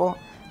inspire people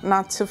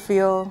not to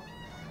feel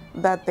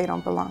that they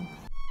don't belong.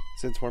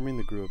 Since forming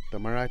the group, the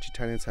Mariachi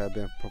Titans have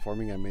been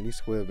performing at many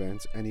school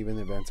events and even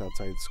events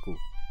outside school.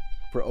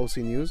 For OC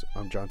News,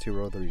 I'm John T.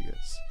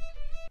 Rodriguez.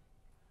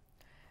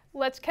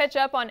 Let's catch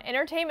up on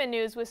entertainment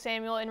news with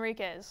Samuel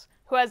Enriquez,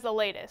 who has the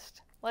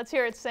latest. Let's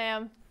hear it,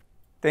 Sam.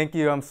 Thank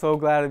you. I'm so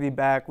glad to be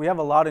back. We have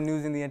a lot of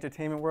news in the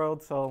entertainment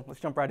world, so let's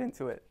jump right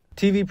into it.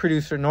 TV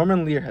producer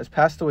Norman Lear has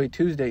passed away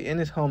Tuesday in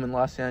his home in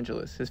Los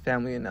Angeles, his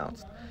family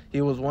announced.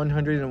 He was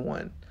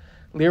 101.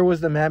 Lear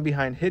was the man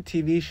behind hit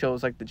TV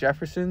shows like The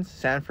Jeffersons,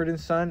 Sanford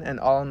 & Son, and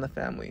All in the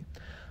Family.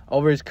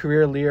 Over his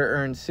career, Lear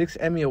earned 6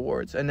 Emmy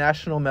Awards, a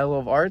National Medal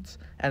of Arts,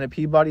 and a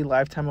Peabody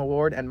Lifetime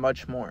Award, and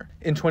much more.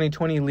 In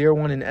 2020, Lear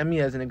won an Emmy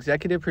as an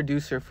executive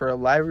producer for a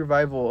live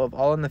revival of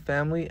All in the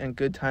Family and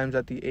Good Times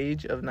at the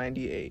age of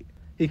 98.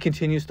 He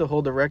continues to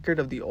hold the record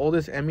of the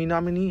oldest Emmy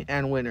nominee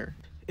and winner.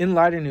 In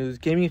lighter news,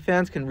 gaming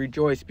fans can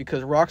rejoice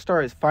because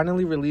Rockstar has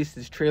finally released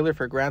its trailer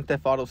for Grand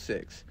Theft Auto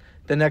 6,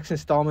 the next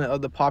installment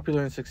of the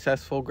popular and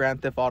successful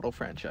Grand Theft Auto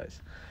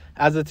franchise.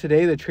 As of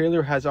today, the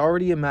trailer has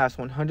already amassed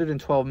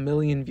 112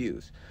 million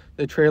views.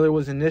 The trailer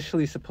was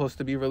initially supposed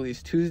to be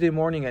released Tuesday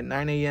morning at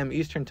 9 a.m.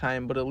 Eastern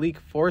Time, but a leak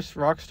forced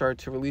Rockstar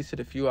to release it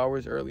a few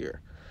hours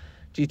earlier.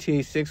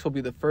 GTA 6 will be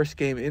the first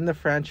game in the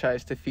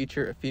franchise to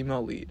feature a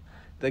female lead.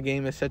 The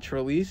game is set to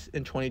release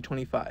in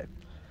 2025.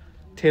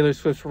 Taylor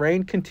Swift's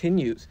reign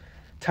continues.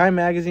 Time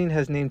magazine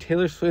has named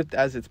Taylor Swift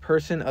as its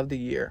Person of the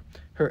Year.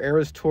 Her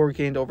Eras Tour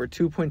gained over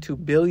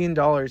 $2.2 billion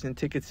in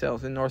ticket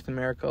sales in North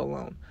America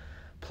alone.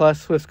 Plus,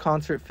 Swift's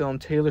concert film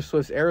Taylor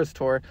Swift's Eras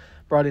Tour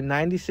brought in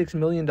 $96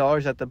 million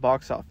at the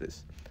box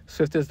office.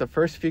 Swift is the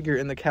first figure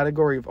in the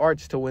category of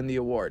arts to win the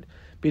award,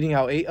 beating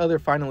out 8 other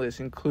finalists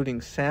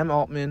including Sam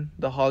Altman,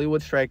 the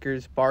Hollywood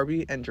Strikers,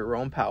 Barbie, and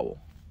Jerome Powell.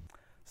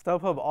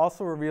 StubHub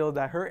also revealed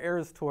that her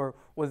Eras Tour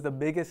was the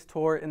biggest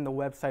tour in the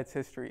website's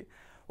history.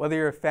 Whether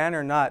you're a fan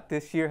or not,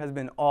 this year has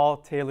been all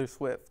Taylor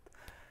Swift.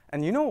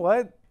 And you know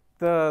what?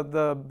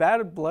 The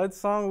Bad Blood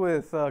song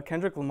with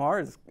Kendrick Lamar,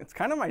 it's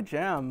kind of my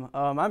jam.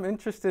 I'm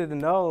interested to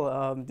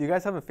know, do you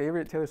guys have a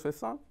favorite Taylor Swift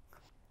song?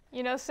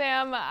 You know,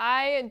 Sam,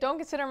 I don't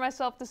consider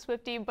myself the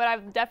Swiftie, but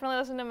I've definitely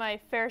listened to my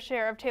fair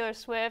share of Taylor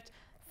Swift.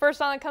 First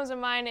song that comes to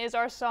mind is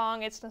our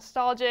song, It's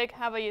Nostalgic.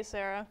 How about you,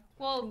 Sarah?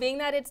 Well, being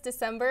that it's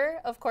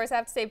December, of course I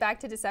have to say Back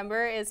to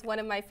December is one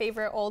of my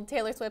favorite old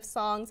Taylor Swift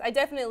songs. I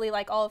definitely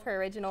like all of her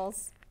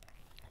originals.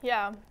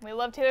 Yeah, we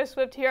love Taylor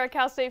Swift here at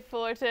Cal State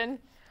Fullerton.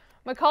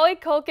 Macaulay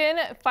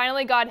Culkin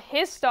finally got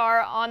his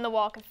star on the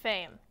Walk of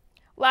Fame.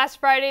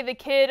 Last Friday, the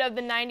kid of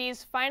the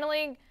 90s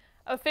finally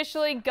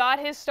officially got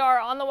his star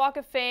on the Walk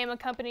of Fame,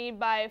 accompanied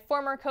by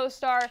former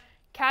co-star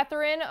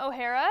Catherine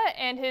O'Hara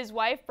and his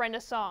wife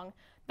Brenda Song.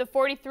 The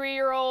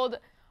 43-year-old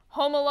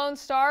Home Alone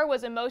star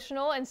was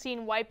emotional and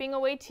seen wiping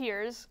away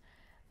tears.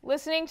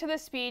 Listening to the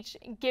speech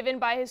given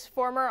by his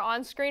former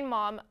on-screen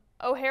mom,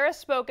 O'Hara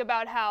spoke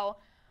about how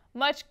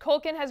much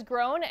Culkin has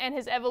grown and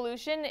his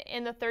evolution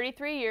in the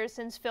 33 years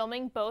since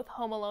filming both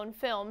Home Alone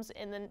films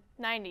in the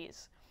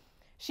 90s.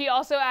 She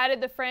also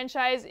added the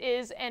franchise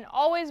is and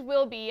always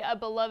will be a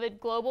beloved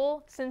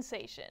global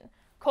sensation.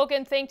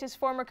 Culkin thanked his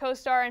former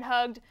co-star and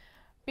hugged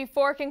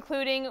before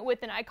concluding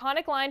with an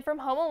iconic line from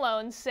Home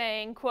Alone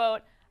saying,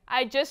 quote,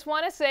 "I just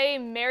want to say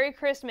Merry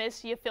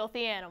Christmas, you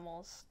filthy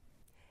animals."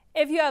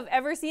 If you have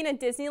ever seen a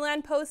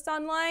Disneyland post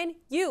online,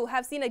 you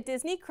have seen a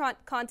Disney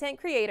content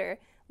creator.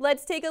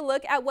 Let's take a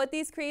look at what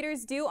these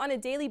creators do on a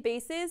daily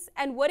basis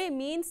and what it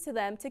means to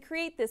them to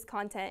create this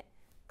content.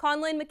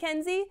 Conlin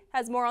McKenzie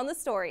has more on the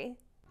story.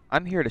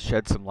 I'm here to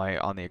shed some light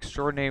on the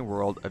extraordinary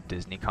world of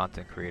Disney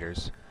content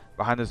creators.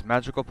 Behind those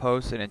magical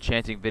posts and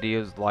enchanting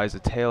videos lies a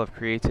tale of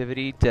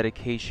creativity,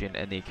 dedication,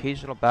 and the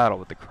occasional battle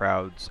with the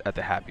crowds at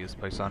the happiest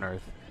place on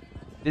earth.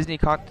 Disney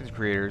content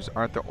creators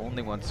aren't the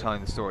only ones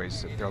telling the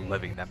stories, they're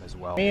living them as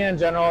well. Me in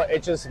general,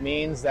 it just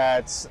means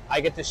that I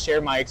get to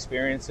share my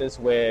experiences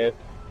with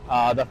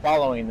the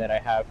following that I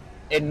have.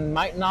 It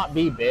might not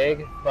be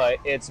big, but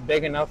it's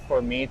big enough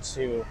for me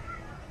to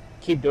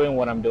keep doing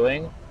what I'm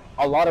doing.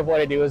 A lot of what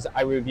I do is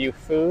I review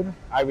food,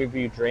 I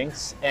review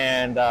drinks,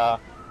 and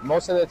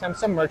most of the time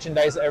some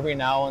merchandise every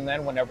now and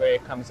then whenever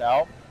it comes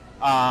out.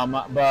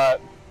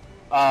 But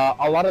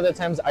a lot of the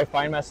times I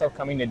find myself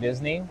coming to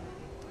Disney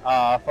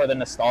for the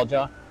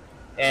nostalgia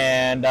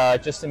and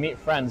just to meet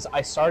friends.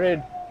 I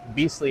started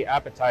Beastly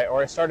Appetite,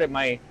 or I started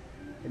my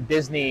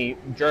Disney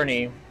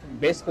journey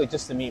basically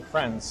just to meet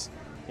friends.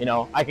 You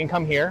know, I can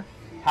come here,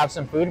 have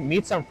some food,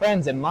 meet some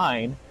friends in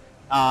line,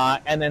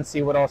 and then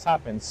see what else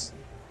happens.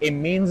 It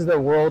means the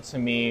world to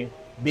me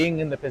being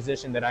in the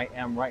position that I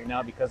am right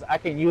now because I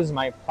can use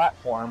my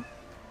platform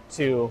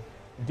to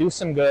do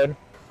some good,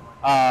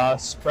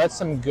 spread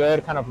some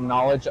good kind of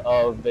knowledge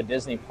of the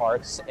Disney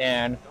parks.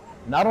 And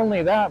not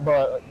only that,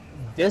 but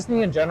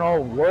Disney in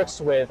general works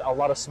with a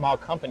lot of small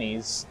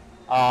companies,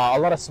 a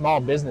lot of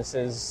small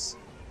businesses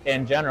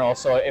in general.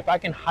 So if I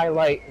can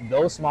highlight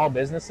those small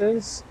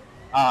businesses,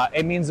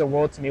 it means the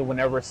world to me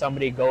whenever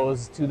somebody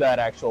goes to that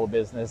actual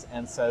business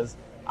and says,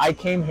 I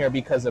came here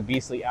because of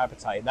Beastly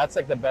Appetite. That's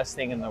like the best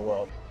thing in the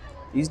world.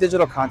 These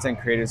digital content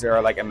creators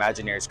are like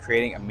Imagineers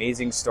creating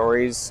amazing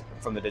stories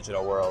from the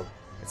digital world.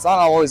 It's not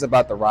always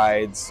about the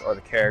rides or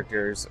the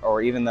characters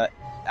or even the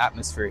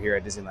atmosphere here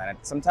at Disneyland.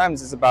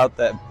 Sometimes it's about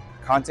the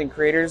content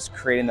creators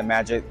creating the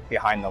magic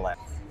behind the land.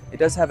 It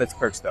does have its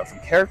perks though, from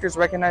characters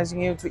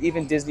recognizing you to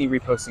even Disney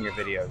reposting your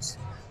videos.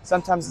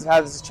 Sometimes it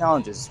has its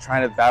challenges,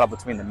 trying to battle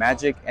between the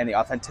magic and the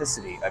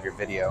authenticity of your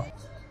video.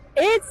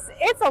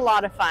 It's a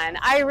lot of fun.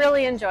 I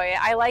really enjoy it.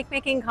 I like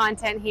making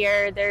content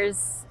here.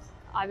 There's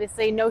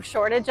obviously no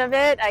shortage of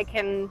it.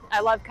 I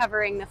love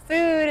covering the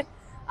food,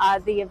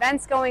 the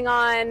events going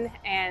on,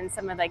 and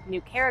some of like new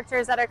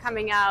characters that are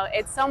coming out.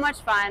 It's so much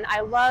fun.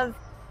 I love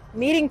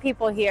meeting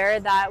people here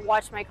that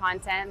watch my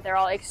content. They're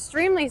all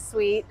extremely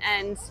sweet,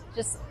 and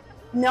just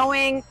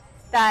knowing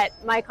that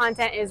my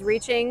content is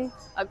reaching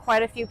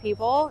quite a few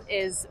people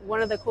is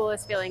one of the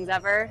coolest feelings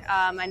ever.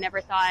 I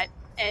never thought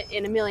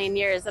in a million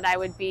years that I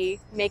would be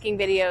making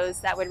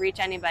videos that would reach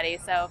anybody.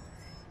 So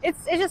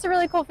it's just a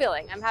really cool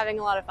feeling. I'm having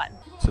a lot of fun.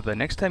 So the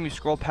next time you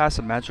scroll past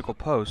a magical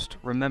post,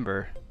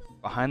 remember,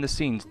 behind the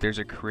scenes, there's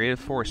a creative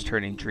force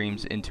turning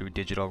dreams into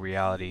digital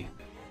reality.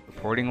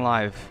 Reporting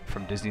live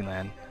from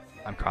Disneyland,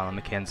 I'm Colin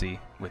McKenzie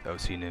with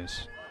OC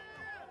News.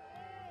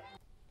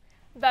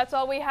 That's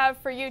all we have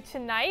for you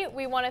tonight.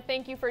 We want to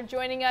thank you for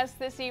joining us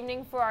this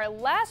evening for our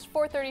last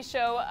 4:30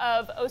 show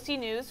of OC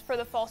News for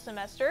the fall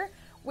semester.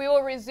 We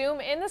will resume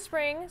in the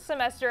spring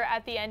semester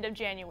at the end of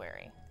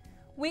January.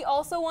 We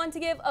also want to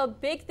give a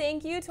big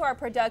thank you to our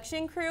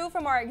production crew,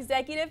 from our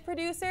executive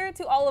producer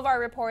to all of our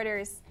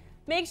reporters.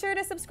 Make sure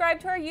to subscribe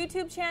to our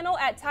YouTube channel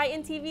at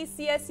Titan TV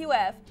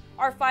CSUF.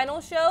 Our final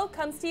show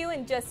comes to you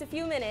in just a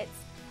few minutes.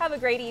 Have a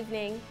great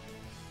evening.